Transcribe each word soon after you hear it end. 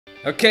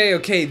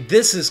Okay,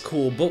 this is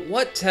cool, but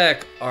what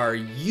tech are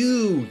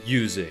you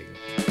using?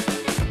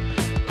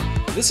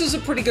 This is a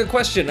pretty good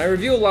question. I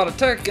review a lot of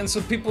tech, and so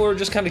people are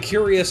just kind of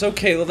curious,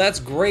 okay, well that's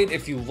great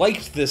if you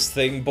liked this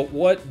thing, but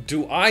what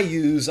do I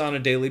use on a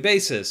daily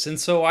basis? And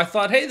so I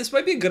thought, hey, this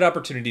might be a good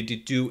opportunity to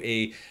do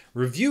a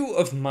review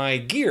of my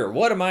gear.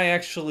 What am I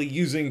actually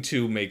using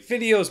to make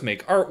videos,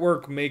 make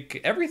artwork,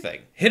 make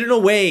everything? Hidden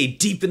away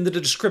deep in the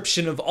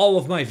description of all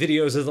of my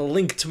videos is a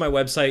link to my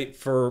website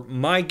for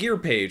my gear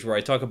page where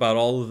I talk about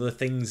all of the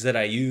things that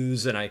I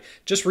use, and I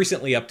just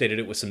recently updated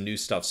it with some new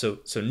stuff. So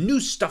new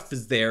stuff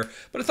is there,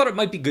 but I thought it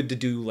might be good to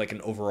do like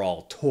an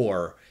overall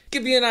tour.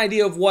 Give you an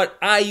idea of what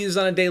I use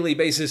on a daily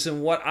basis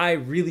and what I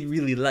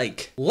really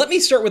like. Let me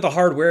start with the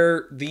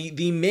hardware.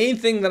 The main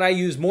thing that I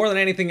use more than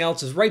anything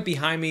else is right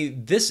behind me.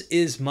 This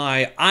is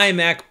my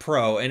iMac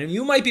Pro, and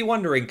you might be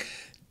wondering,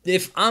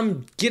 if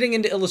I'm getting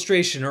into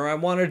illustration or I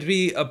wanted to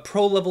be a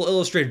pro level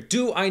illustrator,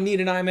 do I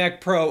need an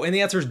iMac Pro? And the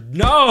answer is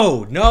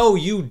no,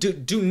 you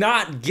do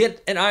not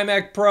get an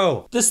iMac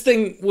Pro. This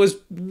thing was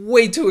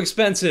way too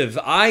expensive.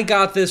 I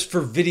got this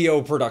for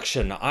video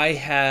production. I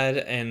had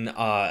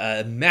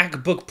a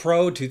MacBook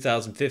Pro,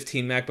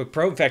 2015 MacBook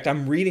Pro. In fact,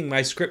 I'm reading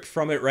my script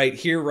from it right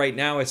here, right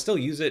now. I still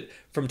use it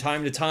from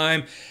time to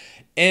time.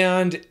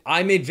 And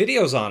I made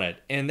videos on it,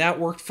 and that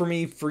worked for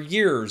me for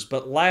years.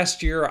 But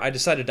last year, I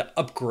decided to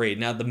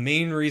upgrade. Now, the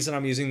main reason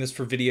I'm using this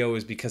for video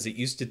is because it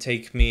used to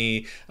take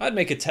me, I'd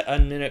make a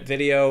 10-minute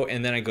video,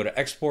 and then I'd go to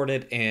export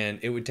it, and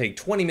it would take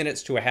 20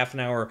 minutes to a half an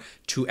hour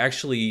to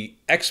actually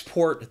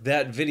export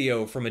that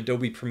video from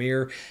Adobe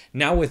Premiere.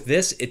 Now with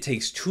this, it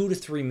takes 2 to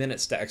 3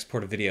 minutes to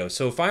export a video.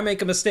 So if I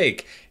make a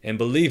mistake, and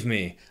believe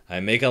me, I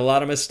make a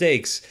lot of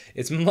mistakes,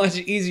 it's much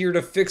easier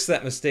to fix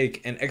that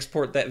mistake and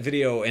export that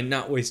video and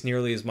not waste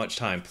nearly as much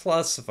time.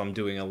 Plus, if I'm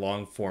doing a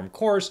long form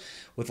course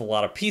with a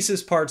lot of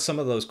pieces, parts, some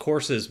of those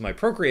courses, my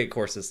Procreate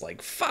course is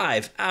like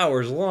 5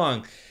 hours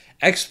long.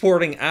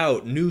 Exporting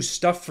out new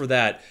stuff for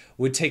that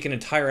would take an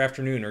entire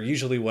afternoon, or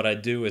usually what I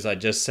do is I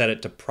just set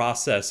it to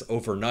process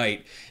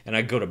overnight and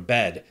I'd go to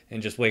bed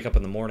and just wake up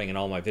in the morning and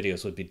all my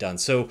videos would be done.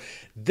 So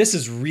this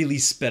has really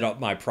sped up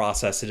my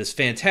process. It is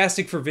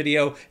fantastic for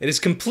video. It is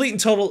complete and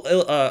total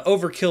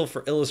overkill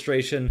for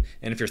illustration.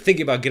 And if you're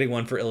thinking about getting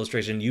one for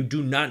illustration, you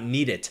do not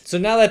need it. So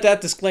now that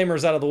that disclaimer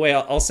is out of the way,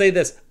 I'll say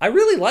this. I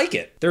really like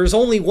it. There's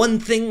only one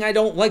thing I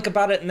don't like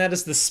about it, and that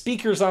is the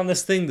speakers on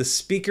this thing. The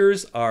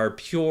speakers are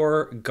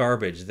pure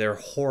garbage. They're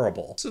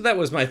horrible. So that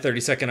was my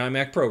 30-second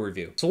iMac Pro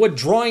review. So what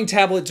drawing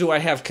tablet do I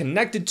have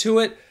connected to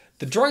it?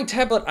 The drawing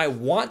tablet I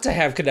want to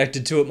have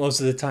connected to it most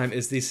of the time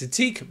is the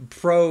Cintiq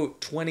Pro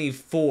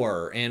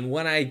 24, and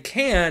when I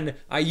can,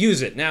 I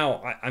use it.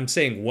 Now, I'm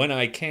saying when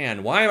I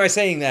can. Why am I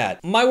saying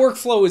that? My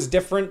workflow is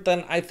different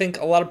than I think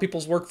a lot of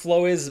people's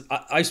workflow is.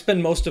 I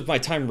spend most of my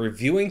time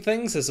reviewing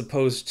things as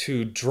opposed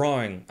to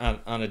drawing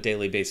on a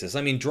daily basis.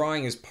 I mean,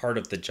 drawing is part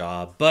of the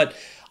job, but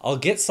I'll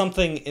get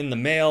something in the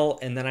mail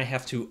and then I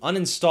have to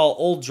uninstall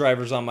old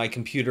drivers on my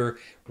computer,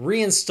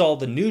 reinstall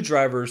the new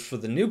drivers for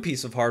the new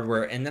piece of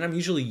hardware, and then I'm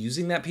usually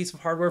using that piece of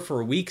hardware for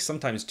a week,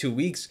 sometimes 2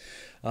 weeks,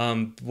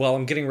 while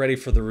I'm getting ready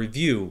for the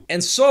review.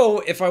 And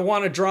so if I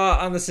want to draw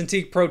on the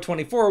Cintiq Pro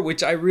 24,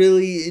 which I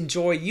really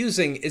enjoy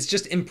using, it's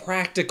just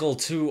impractical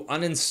to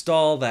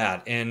uninstall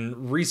that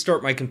and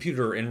restart my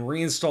computer and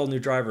reinstall new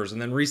drivers and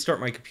then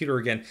restart my computer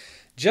again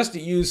just to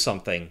use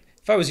something.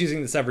 If I was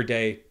using this every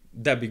day,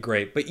 that'd be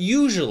great. But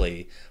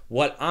usually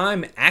what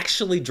I'm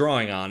actually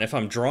drawing on, if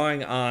I'm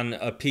drawing on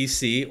a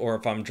PC or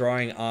if I'm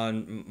drawing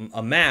on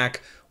a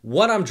Mac,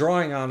 what I'm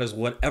drawing on is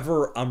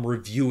whatever I'm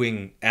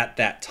reviewing at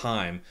that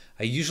time.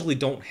 I usually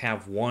don't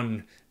have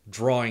one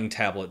drawing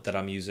tablet that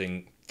I'm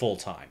using full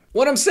time.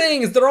 What I'm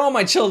saying is they're all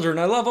my children.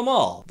 I love them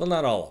all, but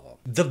not all of them.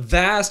 The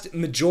vast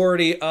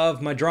majority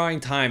of my drawing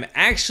time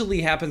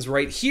actually happens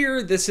right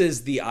here. This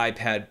is the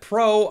iPad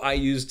Pro. I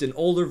used an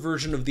older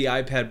version of the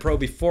iPad Pro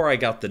before I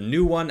got the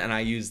new one, and I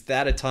used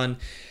that a ton.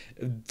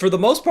 For the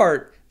most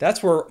part,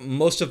 that's where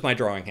most of my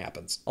drawing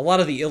happens. A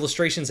lot of the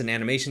illustrations and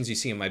animations you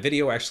see in my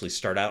video actually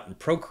start out in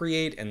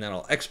Procreate, and then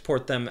I'll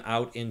export them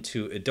out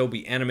into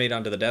Adobe Animate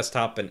onto the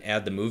desktop and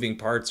add the moving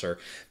parts or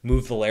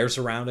move the layers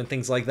around and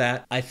things like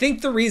that. I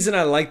think the reason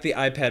I like the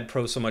iPad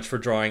Pro so much for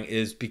drawing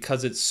is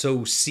because it's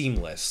so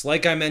seamless.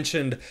 Like I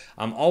mentioned,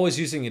 I'm always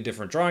using a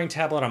different drawing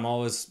tablet. I'm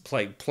always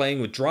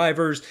playing with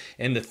drivers.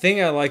 And the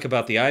thing I like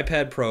about the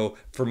iPad Pro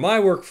for my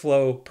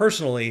workflow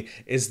personally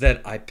is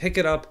that I pick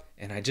it up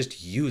and I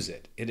just use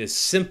it. It is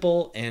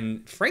simple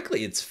and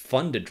frankly, it's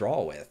fun to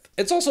draw with.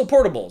 It's also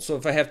portable, so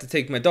if I have to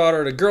take my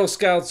daughter to Girl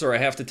Scouts or I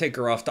have to take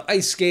her off to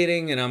ice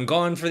skating and I'm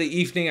gone for the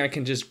evening, I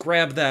can just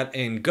grab that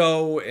and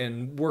go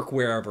and work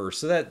wherever.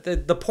 So that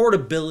the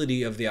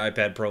portability of the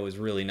iPad Pro is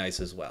really nice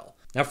as well.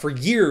 Now for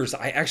years,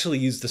 I actually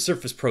used the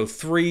Surface Pro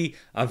 3.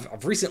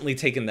 I've recently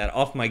taken that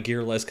off my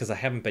gear list because I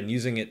haven't been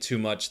using it too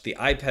much. The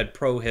iPad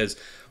Pro has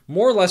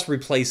more or less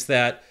replaced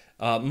that.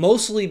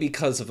 mostly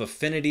because of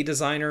Affinity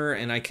Designer,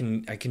 and I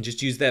can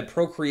just use that.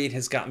 Procreate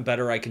has gotten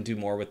better. I can do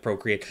more with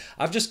Procreate.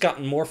 I've just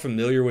gotten more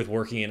familiar with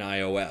working in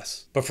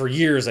iOS. But for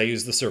years, I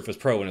used the Surface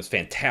Pro, and it's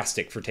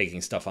fantastic for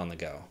taking stuff on the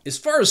go. As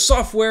far as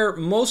software,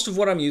 most of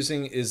what I'm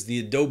using is the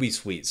Adobe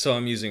suite. So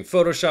I'm using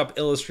Photoshop,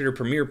 Illustrator,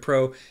 Premiere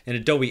Pro, and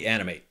Adobe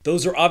Animate.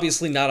 Those are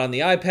obviously not on the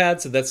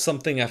iPad, so that's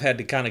something I've had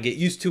to kind of get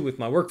used to with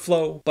my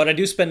workflow. But I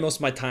do spend most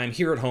of my time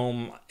here at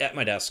home at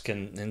my desk,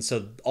 and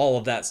so all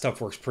of that stuff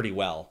works pretty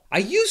well. I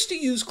used to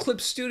use Clip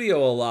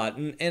Studio a lot,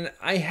 and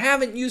I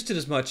haven't used it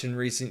as much in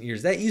recent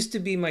years. That used to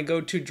be my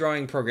go-to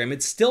drawing program.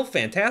 It's still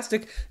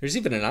fantastic. There's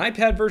even an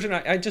iPad version.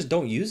 I just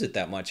don't use it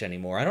that much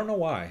anymore. I don't know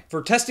why.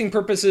 For testing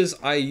purposes,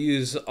 I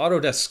use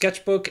Autodesk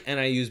Sketchbook and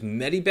I use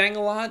Medibang a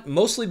lot,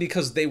 mostly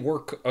because they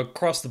work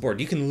across the board.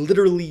 You can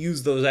literally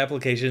use those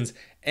applications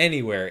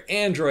anywhere.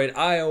 Android,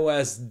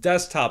 iOS,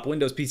 desktop,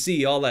 Windows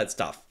PC, all that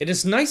stuff. It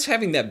is nice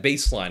having that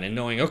baseline and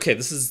knowing, okay,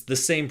 this is the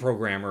same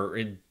program, or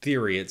in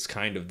theory, it's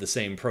kind of the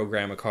same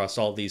program across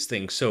all these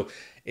things. So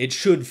it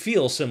should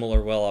feel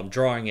similar while I'm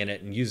drawing in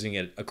it and using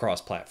it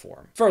across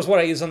platform. As far as what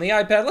I use on the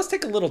iPad, let's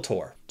take a little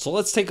tour. So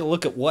let's take a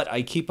look at what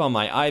I keep on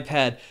my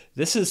iPad.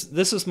 This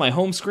is my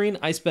home screen.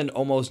 I spend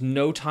almost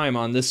no time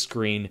on this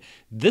screen.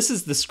 This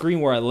is the screen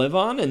where I live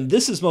on, and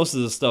this is most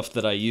of the stuff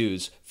that I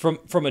use.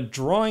 From a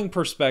drawing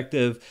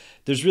perspective,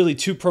 there's really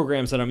two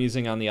programs that I'm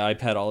using on the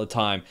iPad all the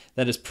time.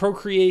 That is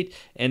Procreate,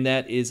 and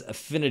that is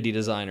Affinity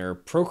Designer.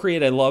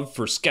 Procreate I love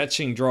for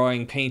sketching,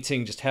 drawing,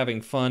 painting, just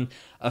having fun.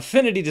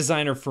 Affinity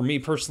Designer for me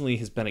personally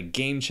has been a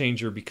game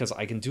changer because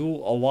I can do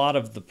a lot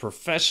of the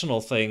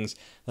professional things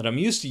that I'm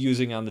used to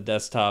using on the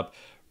desktop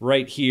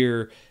right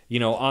here, you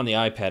know, on the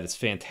iPad. It's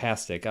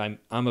fantastic. I'm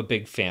a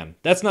big fan.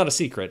 That's not a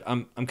secret.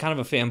 I'm kind of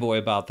a fanboy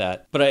about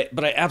that. But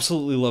I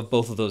absolutely love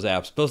both of those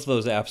apps. Both of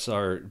those apps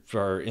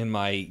are in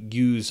my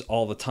use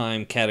all the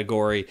time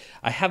category.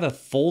 I have a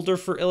folder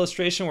for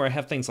illustration where I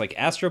have things like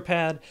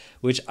AstroPad,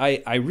 which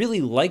I really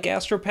like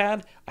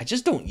AstroPad. I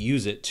just don't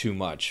use it too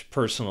much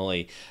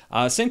personally.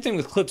 Same thing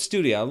with Clip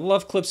Studio. I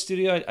love Clip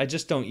Studio. I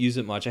just don't use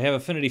it much. I have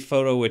Affinity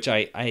Photo, which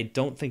I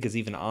don't think is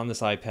even on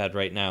this iPad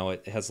right now.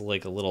 It has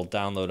like a little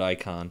download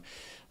icon.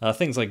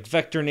 Things like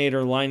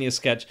Vectornator, Linea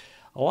Sketch,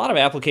 a lot of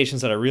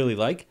applications that I really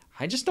like.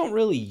 I just don't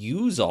really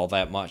use all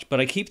that much, but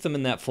I keep them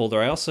in that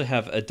folder. I also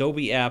have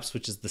Adobe Apps,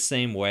 which is the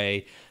same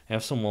way. I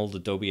have some old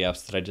Adobe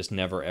apps that I just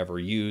never ever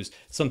use.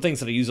 Some things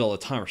that I use all the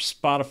time are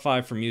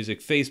Spotify for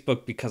music,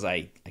 Facebook because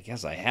I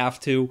guess I have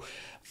to.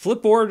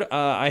 Flipboard,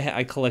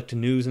 I collect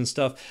news and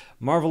stuff.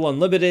 Marvel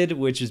Unlimited,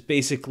 which is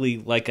basically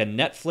like a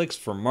Netflix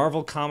for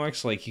Marvel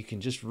comics. Like you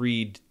can just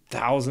read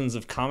thousands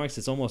of comics.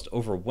 It's almost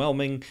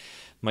overwhelming.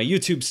 My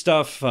YouTube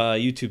stuff,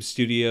 YouTube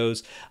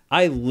Studios.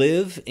 I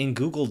live in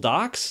Google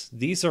Docs.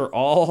 These are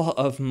all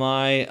of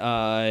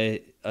my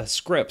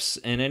scripts,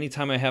 and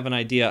anytime I have an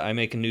idea, I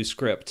make a new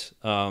script.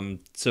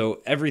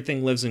 So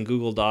everything lives in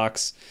Google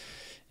Docs.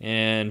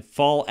 And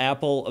Fall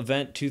Apple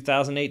Event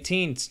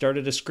 2018,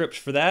 started a script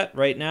for that.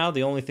 Right now,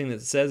 the only thing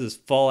that says is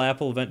Fall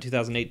Apple Event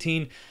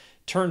 2018.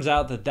 Turns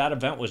out that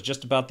event was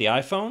just about the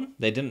iPhone.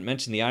 They didn't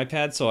mention the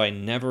iPad, so I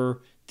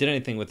never did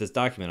anything with this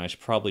document. I should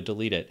probably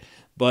delete it.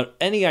 But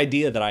any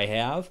idea that I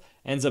have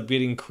ends up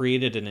getting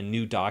created in a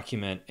new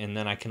document, and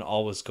then I can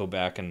always go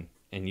back and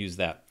use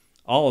that.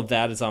 All of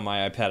that is on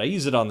my iPad. I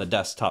use it on the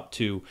desktop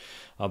too,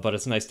 but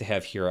it's nice to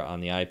have here on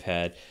the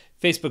iPad.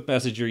 Facebook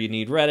Messenger, you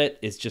need Reddit.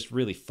 It's just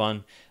really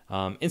fun.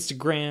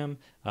 Instagram,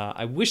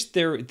 I wish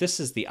this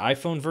is the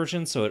iPhone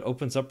version, so it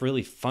opens up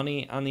really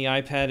funny on the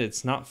iPad.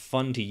 It's not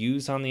fun to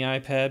use on the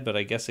iPad, but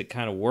I guess it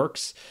kind of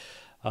works.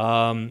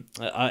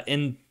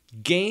 In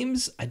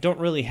games, I don't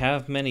really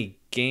have many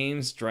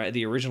games.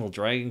 The original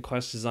Dragon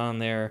Quest is on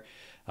there.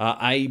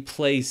 I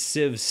play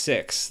Civ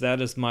 6.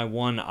 That is my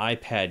one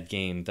iPad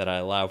game that I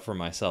allow for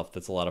myself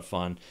that's a lot of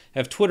fun. I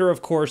have Twitter,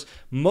 of course.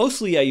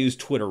 Mostly I use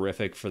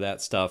Twitterific for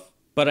that stuff,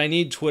 but I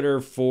need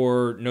Twitter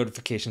for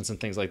notifications and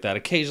things like that.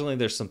 Occasionally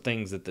there's some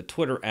things that the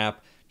Twitter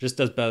app just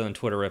does better than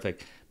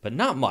Twitterific, but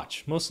not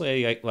much.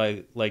 Mostly I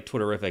like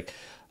Twitterific.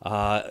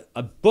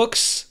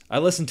 Books, I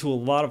listen to a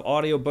lot of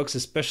audiobooks,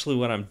 especially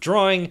when I'm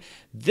drawing.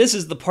 This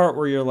is the part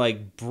where you're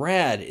like,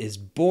 Brad is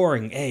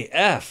boring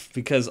AF,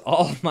 because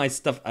all of my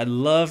stuff, I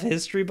love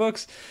history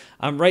books.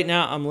 Right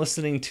now I'm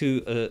listening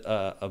to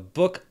a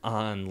book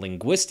on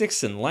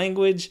linguistics and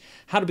language,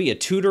 how to be a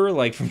tutor,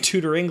 like from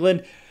Tutor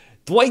England.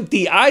 Dwight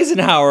D.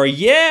 Eisenhower,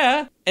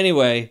 yeah!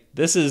 Anyway,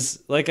 this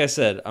is, like I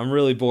said, I'm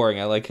really boring.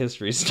 I like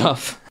history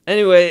stuff.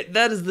 Anyway,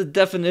 that is the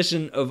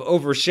definition of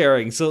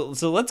oversharing.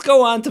 So let's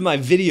go on to my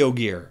video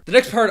gear. The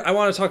next part, I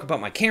want to talk about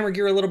my camera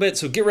gear a little bit,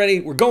 so get ready.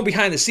 We're going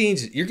behind the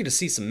scenes. You're going to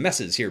see some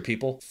messes here,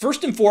 people.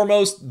 First and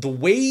foremost, the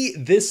way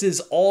this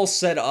is all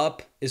set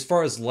up as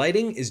far as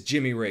lighting is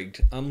Jimmy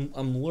rigged. I'm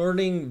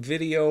learning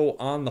video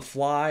on the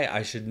fly.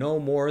 I should know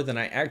more than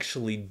I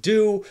actually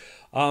do.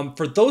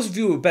 For those of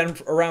you who have been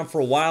around for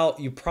a while,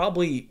 you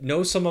probably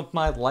know some of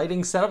my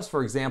lighting setups.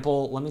 For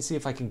example, let me see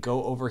if I can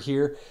go over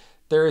here.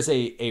 There is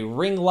a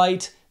ring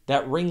light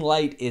that ring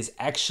light is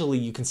actually,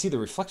 you can see the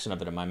reflection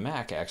of it in my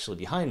Mac actually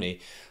behind me.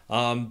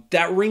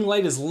 That ring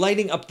light is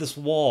lighting up this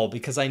wall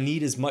because I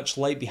need as much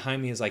light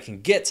behind me as I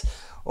can get.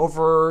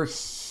 Over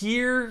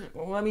here,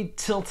 let me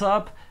tilt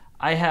up.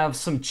 I have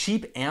some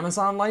cheap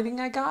Amazon lighting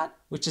I got,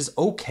 which is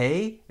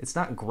okay. It's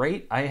not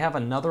great. I have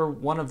another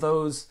one of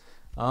those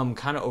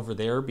kind of over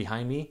there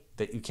behind me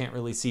that you can't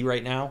really see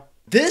right now.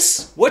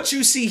 This, what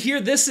you see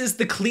here, this is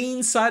the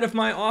clean side of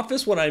my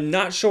office. What I'm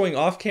not showing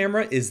off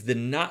camera is the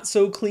not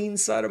so clean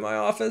side of my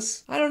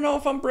office. I don't know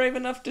if I'm brave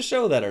enough to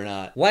show that or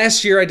not.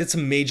 Last year I did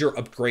some major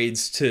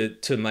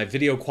upgrades to my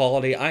video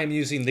quality. I am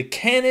using the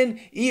Cannon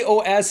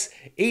EOS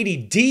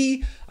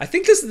 80D. I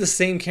think this is the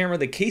same camera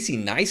that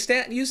Casey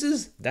Neistat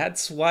uses.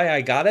 That's why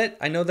I got it.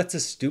 I know that's a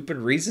stupid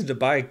reason to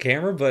buy a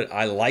camera, but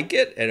I like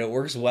it and it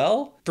works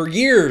well. For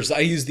years, I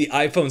used the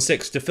iPhone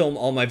 6 to film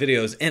all my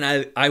videos,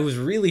 and I was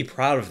really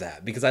proud of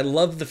that because I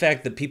loved the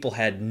fact that people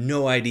had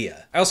no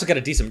idea. I also got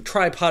a decent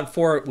tripod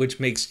for it, which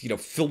makes, you know,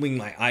 filming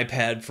my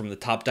iPad from the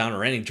top down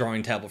or any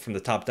drawing tablet from the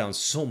top down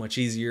so much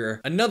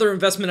easier. Another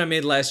investment I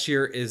made last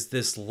year is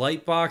this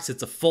light box.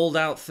 It's a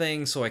fold-out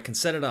thing, so I can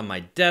set it on my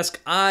desk.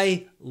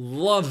 I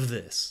love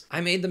this. I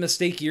made the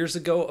mistake years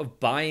ago of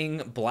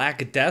buying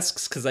black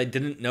desks because I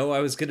didn't know I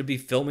was going to be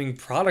filming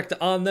product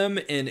on them,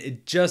 and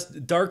it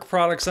just, dark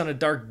products on a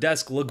dark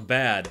desk look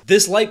bad.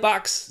 This light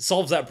box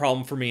solves that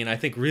problem for me and I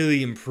think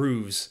really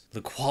improves the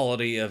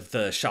quality of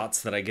the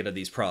shots that I get of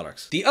these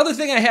products. The other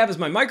thing I have is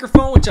my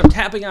microphone, which I'm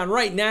tapping on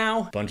right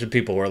now. A bunch of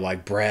people were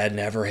like, Brad,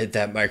 never hit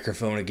that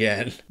microphone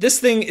again.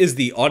 This thing is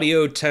the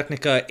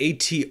Audio-Technica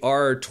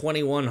ATR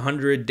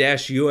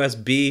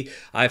 2100-USB.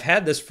 I've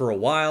had this for a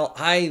while.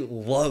 I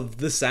love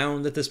the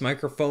sound that this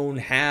microphone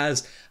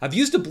has. I've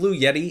used a Blue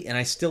Yeti and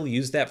I still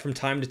use that from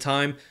time to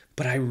time,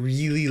 but I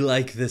really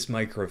like this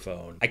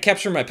microphone. I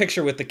capture my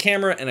picture with the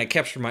camera and I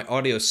capture my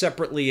audio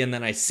separately, and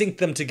then I sync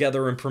them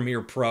together in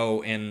Premiere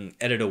Pro and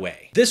edit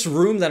away. This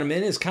room that I'm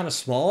in is kind of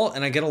small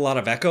and I get a lot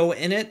of echo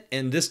in it,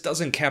 and this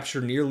doesn't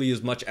capture nearly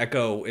as much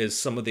echo as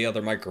some of the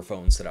other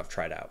microphones that I've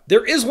tried out.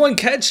 There is one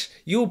catch.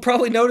 You'll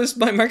probably notice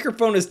my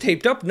microphone is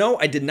taped up. No,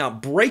 I did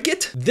not break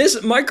it.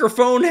 This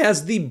microphone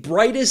has the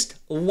brightest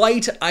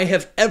light I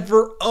have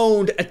ever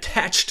owned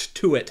attached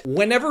to it.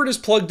 Whenever it is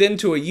plugged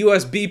into a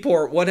USB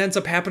port, what ends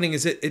up happening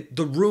is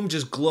the room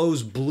just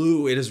glows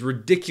blue. It is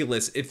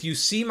ridiculous. If you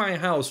see my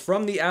house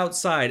from the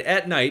outside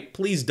at night,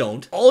 please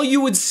don't. All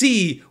you would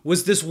see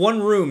was this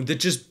one room that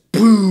just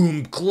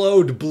boom,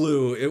 glowed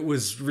blue. It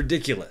was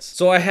ridiculous.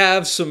 So I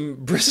have some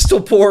Bristol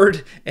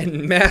board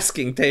and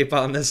masking tape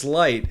on this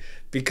light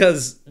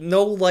because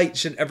no light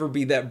should ever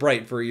be that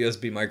bright for a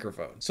USB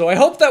microphone. So I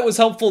hope that was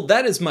helpful.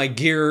 That is my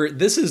gear.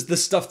 This is the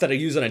stuff that I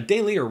use on a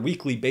daily or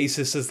weekly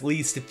basis at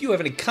least. If you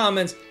have any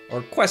comments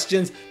or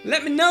questions,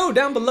 let me know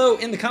down below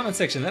in the comment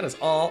section. That is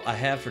all I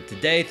have for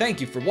today. Thank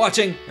you for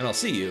watching, and I'll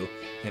see you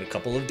in a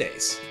couple of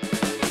days.